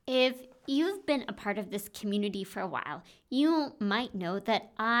you've been a part of this community for a while, you might know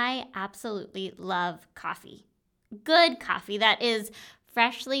that I absolutely love coffee. Good coffee, that is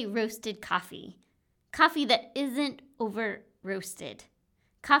freshly roasted coffee. Coffee that isn't over roasted.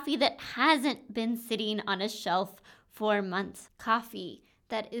 Coffee that hasn't been sitting on a shelf for months. Coffee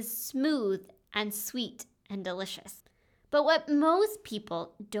that is smooth and sweet and delicious. But what most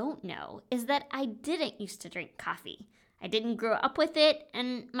people don't know is that I didn't used to drink coffee. I didn't grow up with it,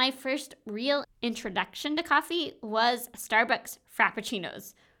 and my first real introduction to coffee was Starbucks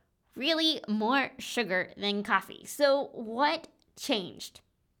Frappuccinos. Really more sugar than coffee. So what changed?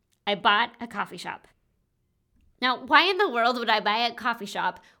 I bought a coffee shop. Now, why in the world would I buy a coffee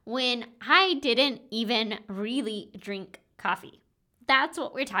shop when I didn't even really drink coffee? That's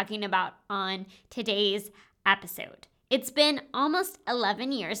what we're talking about on today's episode. It's been almost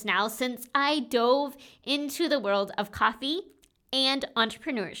 11 years now since I dove into the world of coffee and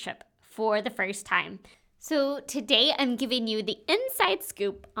entrepreneurship for the first time. So today I'm giving you the inside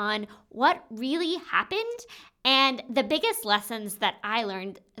scoop on what really happened and the biggest lessons that I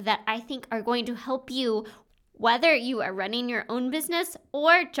learned that I think are going to help you, whether you are running your own business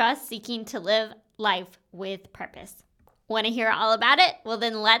or just seeking to live life with purpose. Want to hear all about it? Well,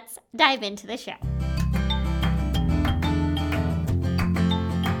 then let's dive into the show.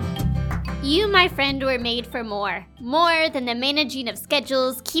 You, my friend, were made for more. More than the managing of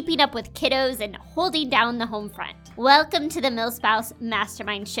schedules, keeping up with kiddos, and holding down the home front. Welcome to the Milspouse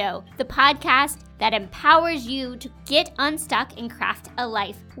Mastermind Show, the podcast that empowers you to get unstuck and craft a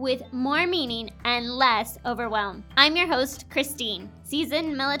life with more meaning and less overwhelm. I'm your host, Christine,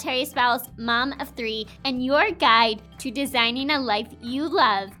 seasoned military spouse, mom of 3, and your guide to designing a life you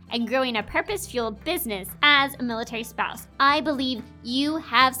love and growing a purpose-fueled business as a military spouse. I believe you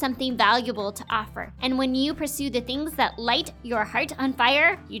have something valuable to offer, and when you pursue the things that light your heart on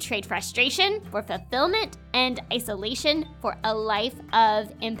fire, you trade frustration for fulfillment and isolation for a life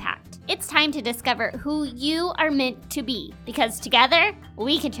of impact. It's time to discover who you are meant to be, because together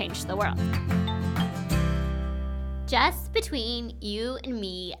we can change the world. Just between you and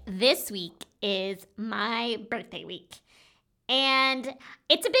me, this week is my birthday week. And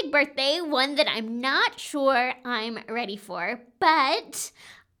it's a big birthday, one that I'm not sure I'm ready for, but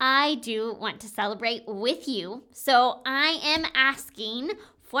I do want to celebrate with you. So I am asking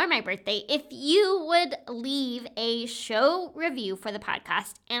for my birthday if you would leave a show review for the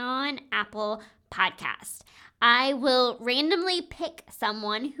podcast on Apple Podcast. I will randomly pick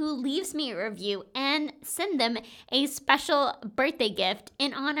someone who leaves me a review and send them a special birthday gift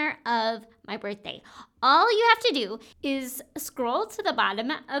in honor of my birthday. All you have to do is scroll to the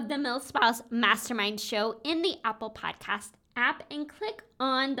bottom of the Milspouse Mastermind Show in the Apple Podcast app and click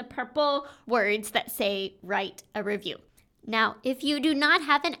on the purple words that say write a review. Now, if you do not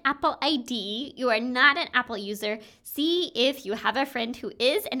have an Apple ID, you are not an Apple user, see if you have a friend who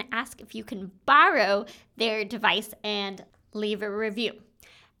is and ask if you can borrow their device and leave a review.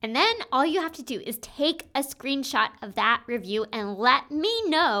 And then all you have to do is take a screenshot of that review and let me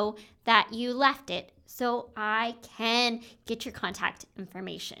know that you left it so I can get your contact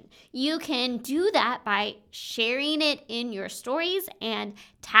information. You can do that by sharing it in your stories and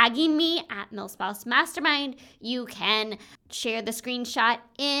tagging me at Milspouse Mastermind. You can share the screenshot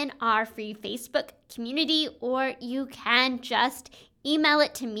in our free Facebook community, or you can just email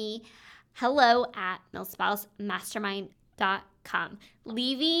it to me, hello@milspousemastermind.com.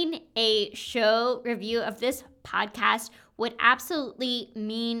 Leaving a show review of this podcast would absolutely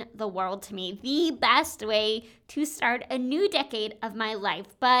mean the world to me. The best way to start a new decade of my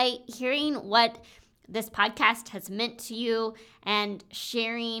life by hearing what this podcast has meant to you and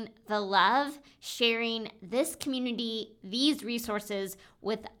sharing the love, sharing this community, these resources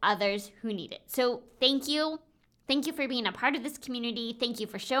with others who need it. So thank you. Thank you for being a part of this community. Thank you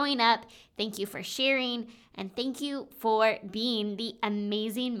for showing up. Thank you for sharing. And thank you for being the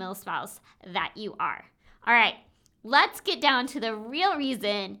amazing Milspouse that you are. All right, let's get down to the real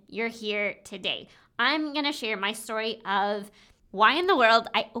reason you're here today. I'm going to share my story of why in the world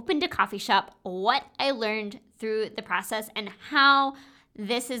I opened a coffee shop, what I learned through the process, and how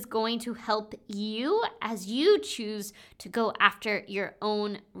this is going to help you as you choose to go after your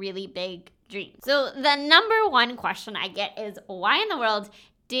own really big dreams. So the number one question I get is, why in the world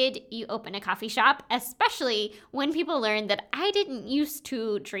did you open a coffee shop? Especially when people learn that I didn't used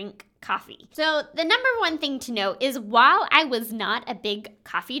to drink coffee. So the number one thing to know is, while I was not a big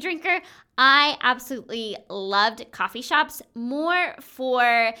coffee drinker, I absolutely loved coffee shops more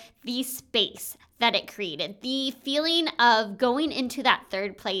for the space that it created. The feeling of going into that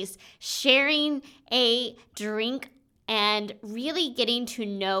third place, sharing a drink and really getting to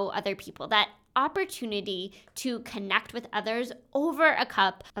know other people. That opportunity to connect with others over a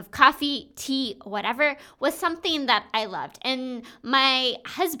cup of coffee, tea, whatever, was something that I loved. And my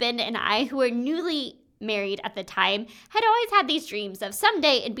husband and I, who were newly married at the time, had always had these dreams of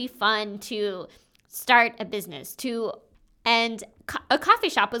someday it'd be fun to start a business, and a coffee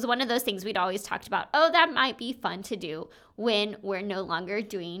shop was one of those things we'd always talked about. Oh, that might be fun to do when we're no longer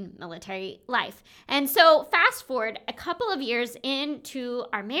doing military life. And so fast forward a couple of years into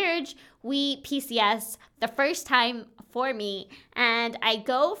our marriage, we PCS the first time for me, and I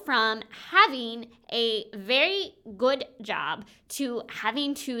go from having a very good job to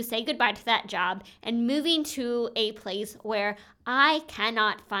having to say goodbye to that job and moving to a place where I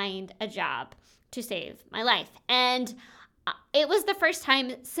cannot find a job to save my life. And it was the first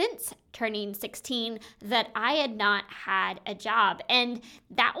time since turning 16 that I had not had a job. And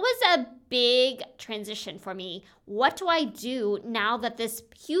that was a big transition for me. What do I do now that this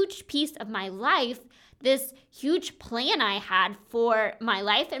huge piece of my life, this huge plan I had for my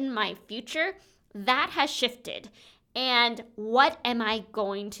life and my future, that has shifted? And what am I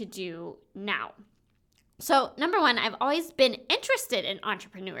going to do now? So, number one, I've always been interested in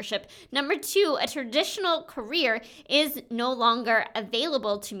entrepreneurship. Number two, a traditional career is no longer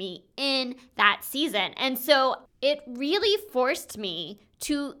available to me in that season. And so it really forced me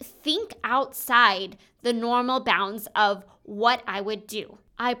to think outside the normal bounds of what I would do.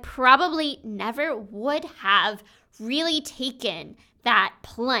 I probably never would have really taken that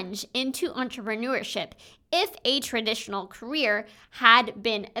plunge into entrepreneurship if a traditional career had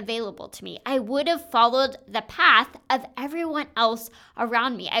been available to me. I would have followed the path of everyone else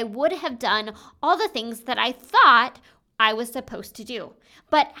around me. I would have done all the things that I thought I was supposed to do.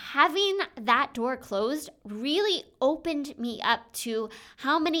 But having that door closed really opened me up to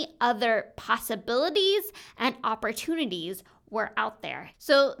how many other possibilities and opportunities were out there.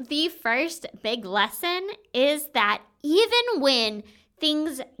 So the first big lesson is that even when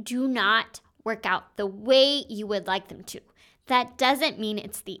things do not work out the way you would like them to, that doesn't mean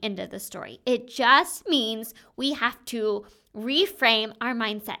it's the end of the story. It just means we have to reframe our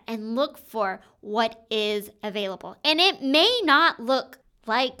mindset and look for what is available. And it may not look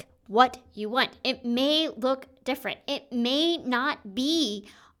like what you want. It may look different. It may not be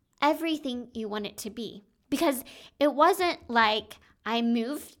everything you want it to be. Because it wasn't like I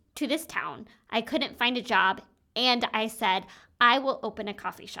moved to this town, I couldn't find a job, and I said, I will open a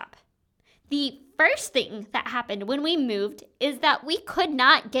coffee shop. The first thing that happened when we moved is that we could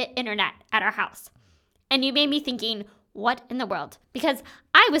not get internet at our house. And you made me thinking, what in the world? Because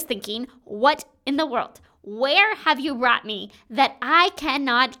I was thinking, what in the world? Where have you brought me that I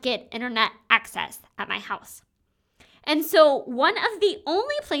cannot get internet access at my house? And so one of the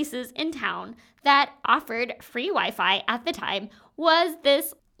only places in town that offered free Wi-Fi at the time was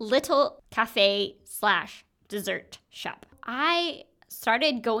this little cafe/dessert shop. I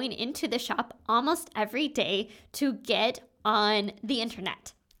started going into the shop almost every day to get on the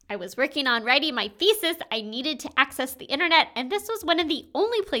internet. I was working on writing my thesis. I needed to access the internet, and this was one of the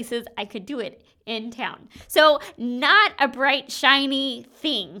only places I could do it in town. So not a bright, shiny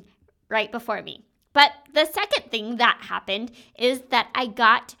thing right before me. But the second thing that happened is that I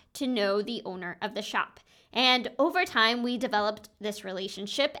got to know the owner of the shop. And over time, we developed this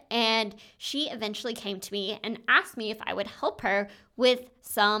relationship, and she eventually came to me and asked me if I would help her with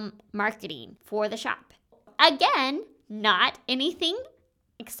some marketing for the shop. Again, not anything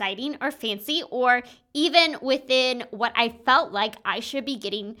exciting or fancy or even within what I felt like I should be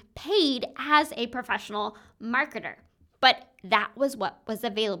getting paid as a professional marketer. But that was what was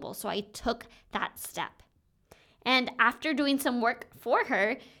available, so I took that step. And after doing some work for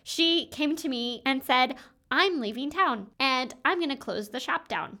her, she came to me and said, I'm leaving town and I'm going to close the shop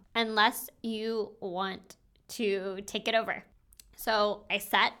down unless you want to take it over. So I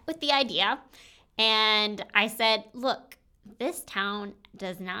sat with the idea and I said, look, this town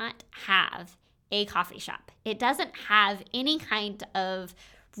does not have a coffee shop. It doesn't have any kind of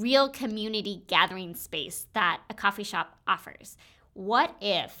real community gathering space that a coffee shop offers. What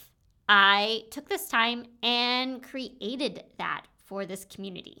if I took this time and created that for this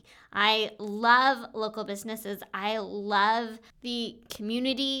community? I love local businesses. I love the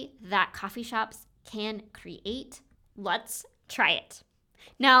community that coffee shops can create. Let's try it.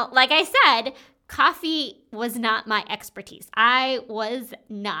 Now, like I said, coffee was not my expertise. I was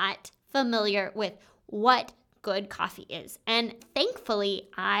not familiar with what good coffee is. And thankfully,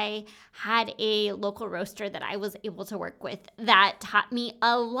 I had a local roaster that I was able to work with that taught me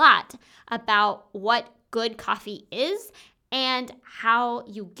a lot about what good coffee is and how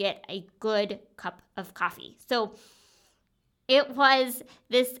you get a good cup of coffee. So It was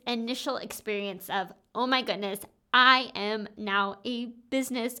this initial experience of, oh my goodness, I am now a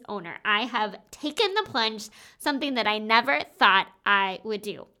business owner. I have taken the plunge, something that I never thought I would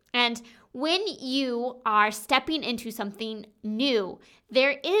do. And when you are stepping into something new,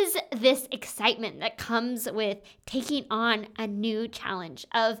 there is this excitement that comes with taking on a new challenge,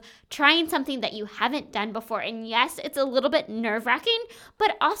 of trying something that you haven't done before. And yes, it's a little bit nerve-wracking,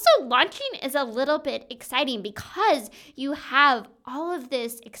 but also launching is a little bit exciting because you have all of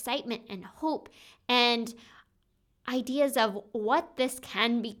this excitement and hope and ideas of what this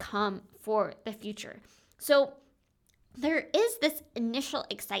can become for the future. So there is this initial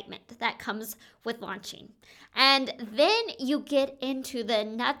excitement that comes with launching. And then you get into the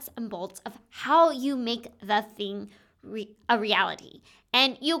nuts and bolts of how you make the thing a reality.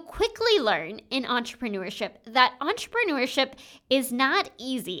 And you quickly learn in entrepreneurship that entrepreneurship is not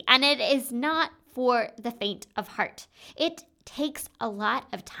easy, and it is not for the faint of heart. It takes a lot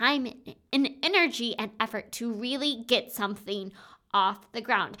of time and energy and effort to really get something off the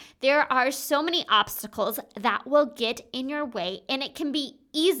ground. There are so many obstacles that will get in your way, and it can be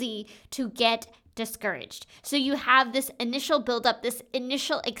easy to get discouraged. So you have this initial buildup, this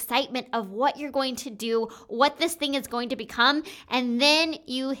initial excitement of what you're going to do, what this thing is going to become, and then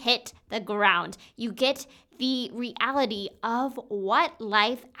you hit the ground. You get the reality of what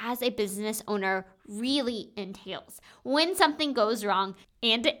life as a business owner really entails. When something goes wrong,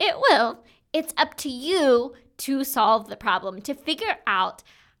 and it will, it's up to you to solve the problem, to figure out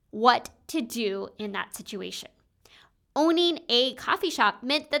what to do in that situation. Owning a coffee shop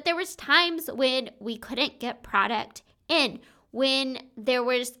meant that there was times when we couldn't get product in, when there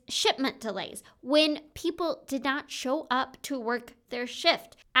was shipment delays, when people did not show up to work their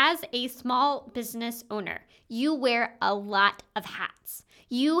shift. As a small business owner, you wear a lot of hats.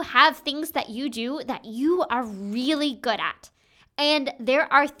 You have things that you do that you are really good at. And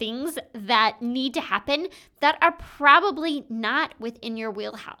there are things that need to happen that are probably not within your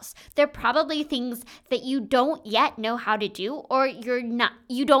wheelhouse. They're probably things that you don't yet know how to do, or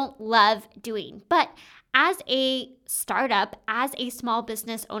you don't love doing. But as a startup, as a small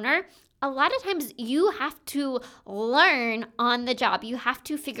business owner, a lot of times you have to learn on the job. You have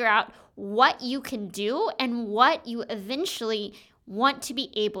to figure out what you can do and what you eventually want to be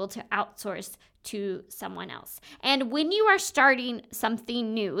able to outsource to someone else. And when you are starting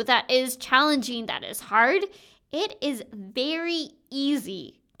something new that is challenging, that is hard, it is very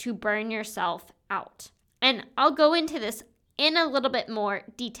easy to burn yourself out. And I'll go into this in a little bit more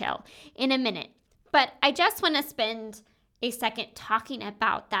detail in a minute. But I just want to spend a second talking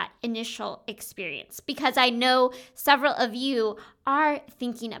about that initial experience, because I know several of you are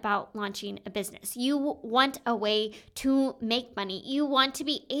thinking about launching a business. You want a way to make money. You want to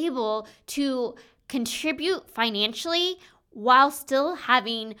be able to contribute financially while still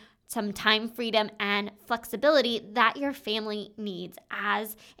having some time freedom and flexibility that your family needs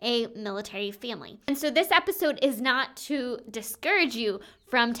as a military family. And so this episode is not to discourage you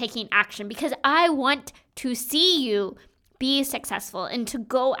from taking action, because I want to see you be successful and to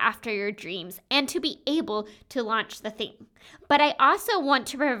go after your dreams and to be able to launch the thing. But I also want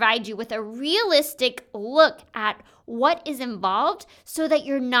to provide you with a realistic look at what is involved so that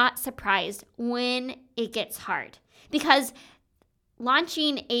you're not surprised when it gets hard. Because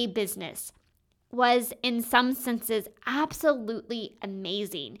launching a business was in some senses absolutely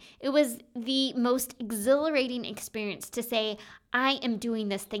amazing. It was the most exhilarating experience to say, I am doing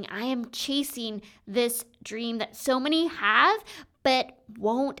this thing. I am chasing this dream that so many have, but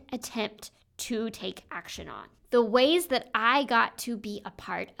won't attempt to take action on. The ways that I got to be a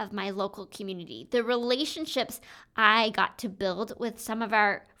part of my local community, the relationships I got to build with some of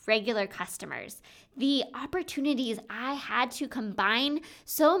our regular customers, the opportunities I had to combine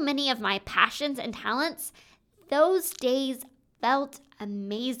so many of my passions and talents, those days felt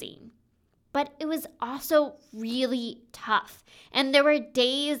amazing. But it was also really tough. And there were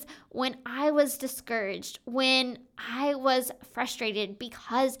days when I was discouraged, when I was frustrated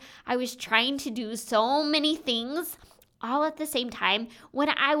because I was trying to do so many things all at the same time, when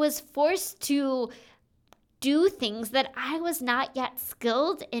I was forced to do things that I was not yet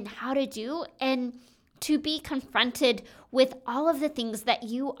skilled in how to do, and to be confronted with all of the things that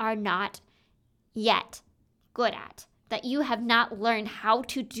you are not yet good at, that you have not learned how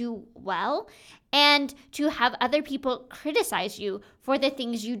to do well, and to have other people criticize you for the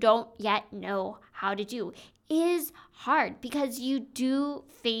things you don't yet know how to do is hard, because you do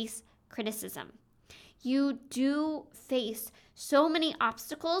face criticism. You do face so many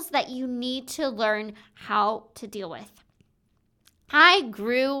obstacles that you need to learn how to deal with. I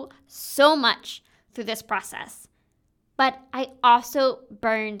grew so much through this process. but I also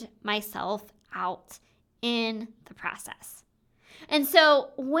burned myself out in the process. And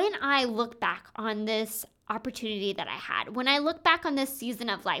so when I look back on this opportunity that I had, when I look back on this season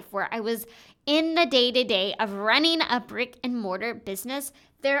of life where I was in the day-to-day of running a brick and mortar business,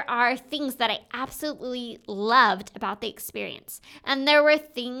 there are things that I absolutely loved about the experience. And there were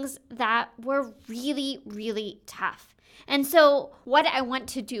things that were really, really tough. And so what I want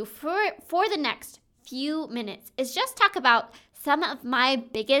to do for the next few minutes is just talk about some of my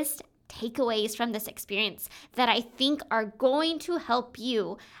biggest takeaways from this experience that I think are going to help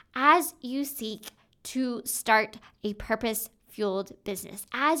you as you seek to start a purpose-fueled business,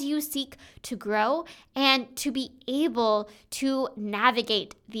 as you seek to grow and to be able to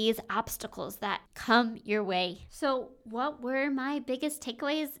navigate these obstacles that come your way. So, what were my biggest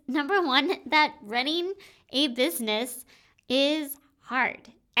takeaways? Number one, that running a business is hard.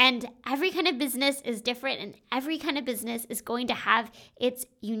 And every kind of business is different, and every kind of business is going to have its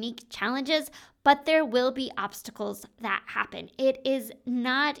unique challenges, but there will be obstacles that happen. It is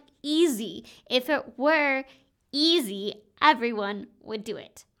not easy. If it were easy, everyone would do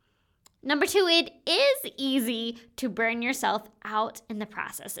it. Number two, it is easy to burn yourself out in the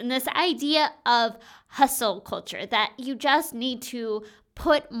process. And this idea of hustle culture, that you just need to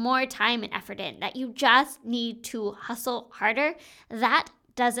put more time and effort in, that you just need to hustle harder, that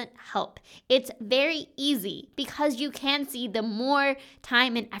doesn't help. It's very easy because you can see the more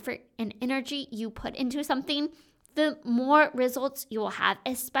time and effort and energy you put into something, the more results you will have,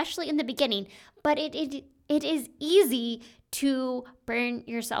 especially in the beginning. But it is easy to burn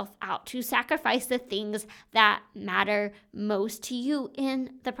yourself out, to sacrifice the things that matter most to you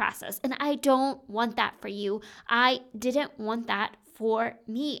in the process. And I don't want that for you. I didn't want that for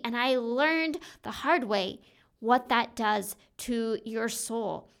me. And I learned the hard way what that does to your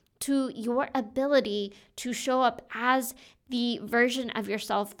soul, to your ability to show up as the version of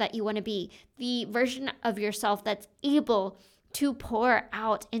yourself that you want to be, the version of yourself that's able to pour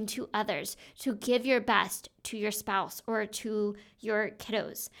out into others, to give your best to your spouse or to your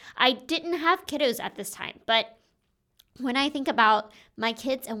kiddos. I didn't have kiddos at this time, but when I think about my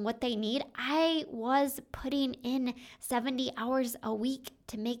kids and what they need, I was putting in 70 hours a week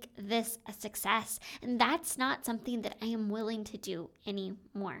to make this a success. And that's not something that I am willing to do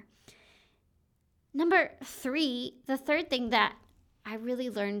anymore. Number three, the third thing that I really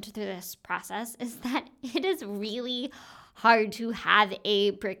learned through this process is that it is really hard to have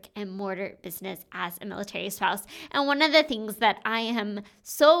a brick and mortar business as a military spouse. And one of the things that I am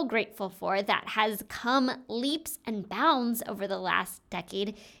so grateful for that has come leaps and bounds over the last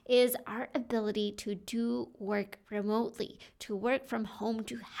decade is our ability to do work remotely, to work from home,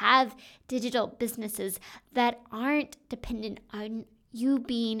 to have digital businesses that aren't dependent on you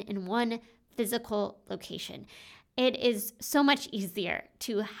being in one physical location. It is so much easier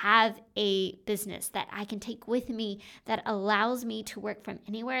to have a business that I can take with me that allows me to work from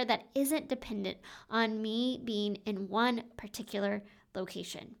anywhere, that isn't dependent on me being in one particular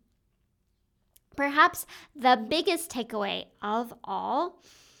location. Perhaps the biggest takeaway of all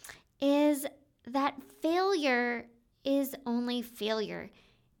is that failure is only failure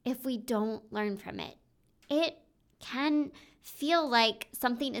if we don't learn from it. It can feel like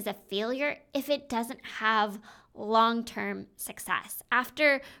something is a failure if it doesn't have long-term success.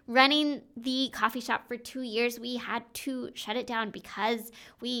 After running the coffee shop for 2 years, we had to shut it down because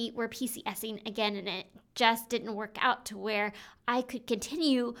we were PCSing again, and it just didn't work out to where I could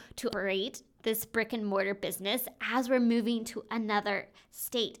continue to operate this brick and mortar business as we're moving to another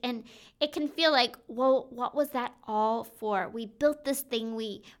state. And it can feel like, well, what was that all for? We built this thing,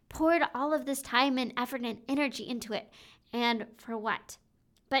 we poured all of this time and effort and energy into it, and for what?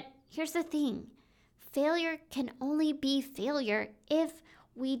 But here's the thing. Failure can only be failure if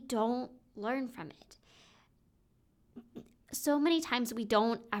we don't learn from it. So many times we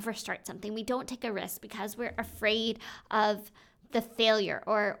don't ever start something. We don't take a risk because we're afraid of the failure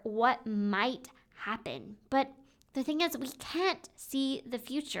or what might happen. But the thing is, we can't see the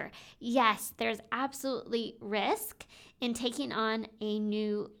future. Yes, there's absolutely risk in taking on a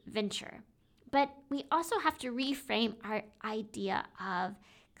new venture. But we also have to reframe our idea of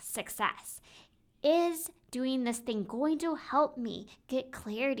success. Is doing this thing going to help me get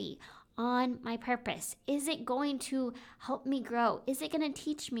clarity on my purpose? Is it going to help me grow? Is it going to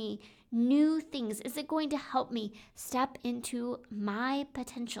teach me new things? Is it going to help me step into my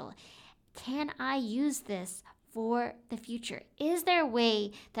potential? Can I use this for the future? Is there a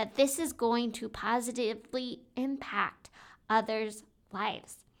way that this is going to positively impact others'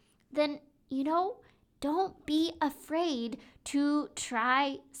 lives? Then, don't be afraid to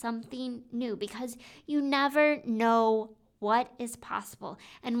try something new because you never know what is possible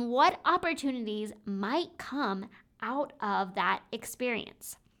and what opportunities might come out of that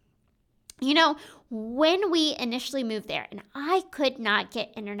experience. You know, when we initially moved there and I could not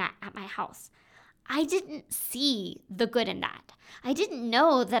get internet at my house, I didn't see the good in that. I didn't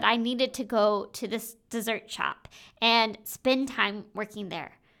know that I needed to go to this dessert shop and spend time working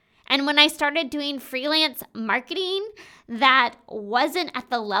there. And when I started doing freelance marketing that wasn't at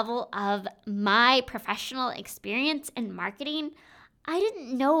the level of my professional experience in marketing, I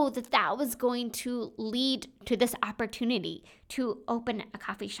didn't know that that was going to lead to this opportunity to open a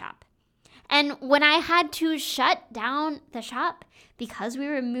coffee shop. And when I had to shut down the shop because we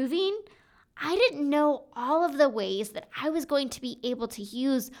were moving, I didn't know all of the ways that I was going to be able to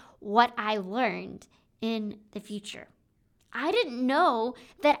use what I learned in the future. I didn't know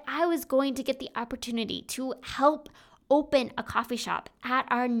that I was going to get the opportunity to help open a coffee shop at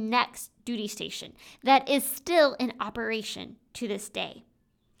our next duty station that is still in operation to this day.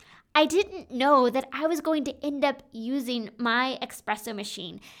 I didn't know that I was going to end up using my espresso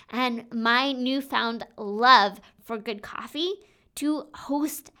machine and my newfound love for good coffee to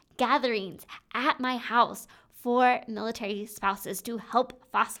host gatherings at my house for military spouses to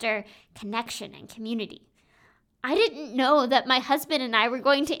help foster connection and community. I didn't know that my husband and I were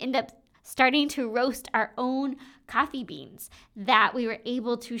going to end up starting to roast our own coffee beans that we were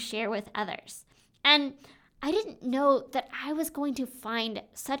able to share with others. And I didn't know that I was going to find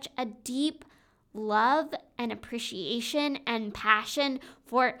such a deep love and appreciation and passion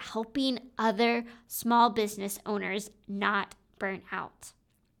for helping other small business owners not burn out.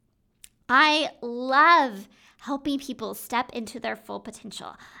 I love helping people step into their full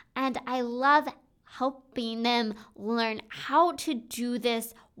potential, and I love helping them learn how to do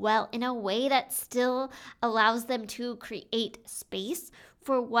this well in a way that still allows them to create space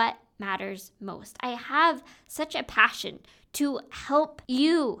for what matters most. I have such a passion to help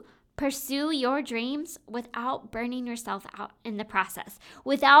you pursue your dreams without burning yourself out in the process,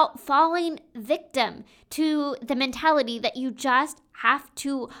 without falling victim to the mentality that you just have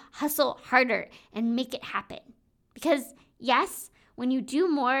to hustle harder and make it happen. Because yes, when you do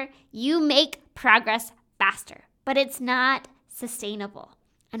more, you make progress faster, but it's not sustainable.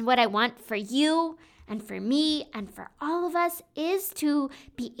 And what I want for you and for me and for all of us is to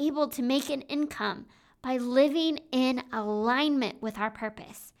be able to make an income by living in alignment with our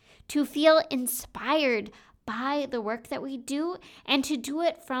purpose, to feel inspired by the work that we do, and to do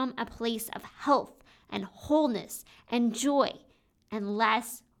it from a place of health and wholeness and joy and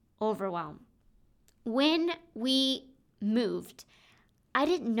less overwhelm. When we moved, I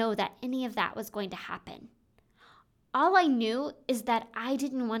didn't know that any of that was going to happen. All I knew is that I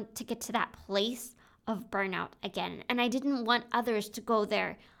didn't want to get to that place of burnout again, and I didn't want others to go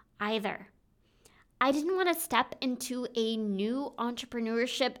there either. I didn't want to step into a new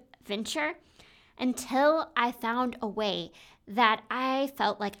entrepreneurship venture until I found a way that I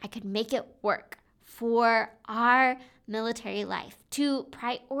felt like I could make it work for our military life, to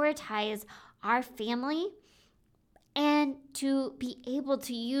prioritize our family, and to be able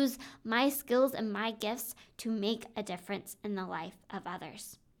to use my skills and my gifts to make a difference in the life of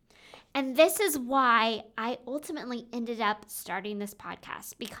others. And this is why I ultimately ended up starting this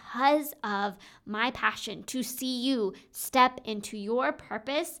podcast, because of my passion to see you step into your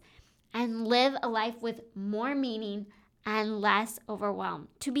purpose and live a life with more meaning and less overwhelmed,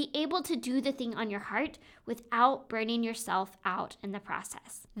 to be able to do the thing on your heart without burning yourself out in the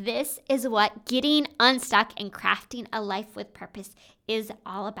process. This is what getting unstuck and crafting a life with purpose is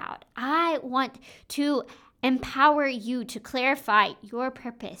all about. I want to empower you to clarify your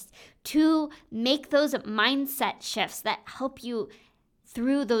purpose, to make those mindset shifts that help you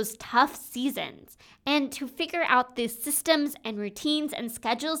through those tough seasons, and to figure out the systems and routines and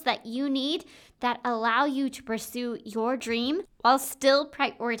schedules that you need that allow you to pursue your dream while still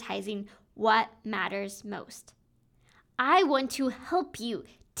prioritizing what matters most. I want to help you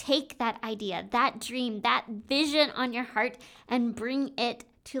take that idea, that dream, that vision on your heart and bring it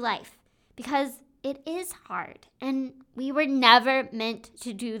to life, because it is hard, and we were never meant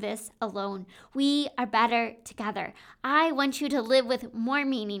to do this alone. We are better together. I want you to live with more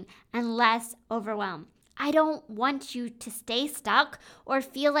meaning and less overwhelm. I don't want you to stay stuck or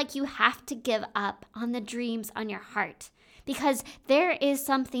feel like you have to give up on the dreams on your heart, because there is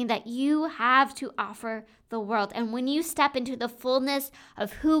something that you have to offer the world. And when you step into the fullness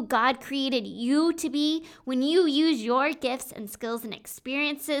of who God created you to be, when you use your gifts and skills and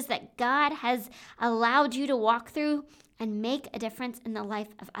experiences that God has allowed you to walk through and make a difference in the life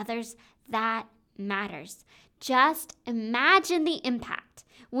of others, that matters. Just imagine the impact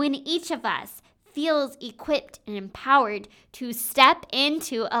when each of us feels equipped and empowered to step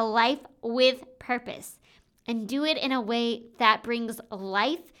into a life with purpose and do it in a way that brings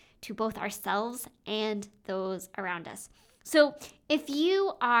life to both ourselves and those around us. So if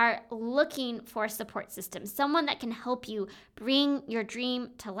you are looking for a support system, someone that can help you bring your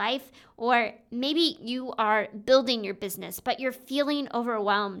dream to life, or maybe you are building your business, but you're feeling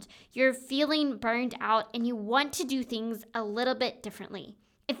overwhelmed, you're feeling burned out, and you want to do things a little bit differently.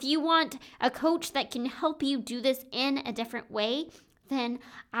 If you want a coach that can help you do this in a different way, then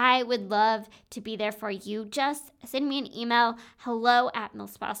I would love to be there for you. Just send me an email,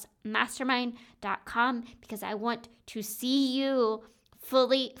 hello@milspousemastermind.com, because I want to see you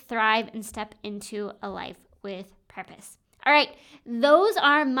fully thrive and step into a life with purpose. All right, those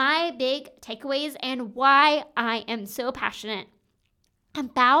are my big takeaways and why I am so passionate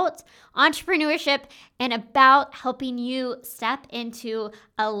about entrepreneurship and about helping you step into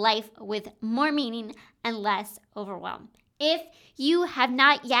a life with more meaning and less overwhelm. If you have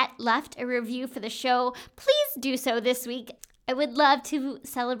not yet left a review for the show, please do so this week. I would love to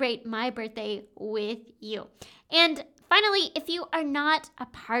celebrate my birthday with you. And finally, if you are not a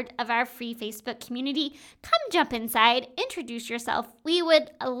part of our free Facebook community, come jump inside, introduce yourself. We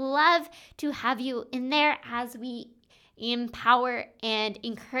would love to have you in there as we empower and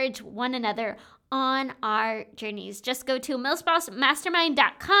encourage one another on our journeys. Just go to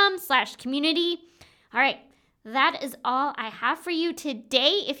milspousemastermind.com/community. All right. That is all I have for you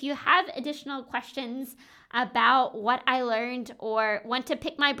today. If you have additional questions about what I learned or want to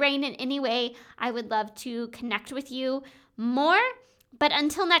pick my brain in any way, I would love to connect with you more. But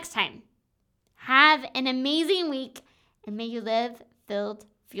until next time, have an amazing week and may you live filled,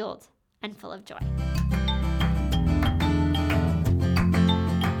 fueled, and full of joy.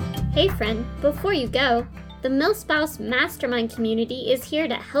 Hey friend, before you go, the Milspouse Mastermind community is here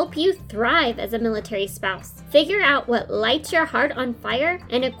to help you thrive as a military spouse. Figure out what lights your heart on fire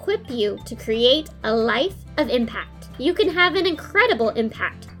and equip you to create a life of impact. You can have an incredible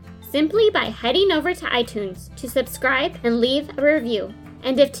impact simply by heading over to iTunes to subscribe and leave a review.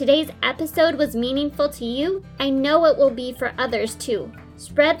 And if today's episode was meaningful to you, I know it will be for others too.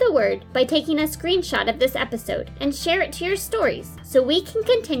 Spread the word by taking a screenshot of this episode and share it to your stories so we can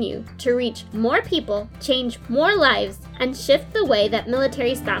continue to reach more people, change more lives, and shift the way that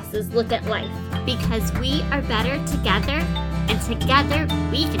military spouses look at life. Because we are better together, and together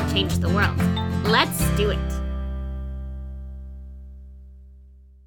we can change the world. Let's do it.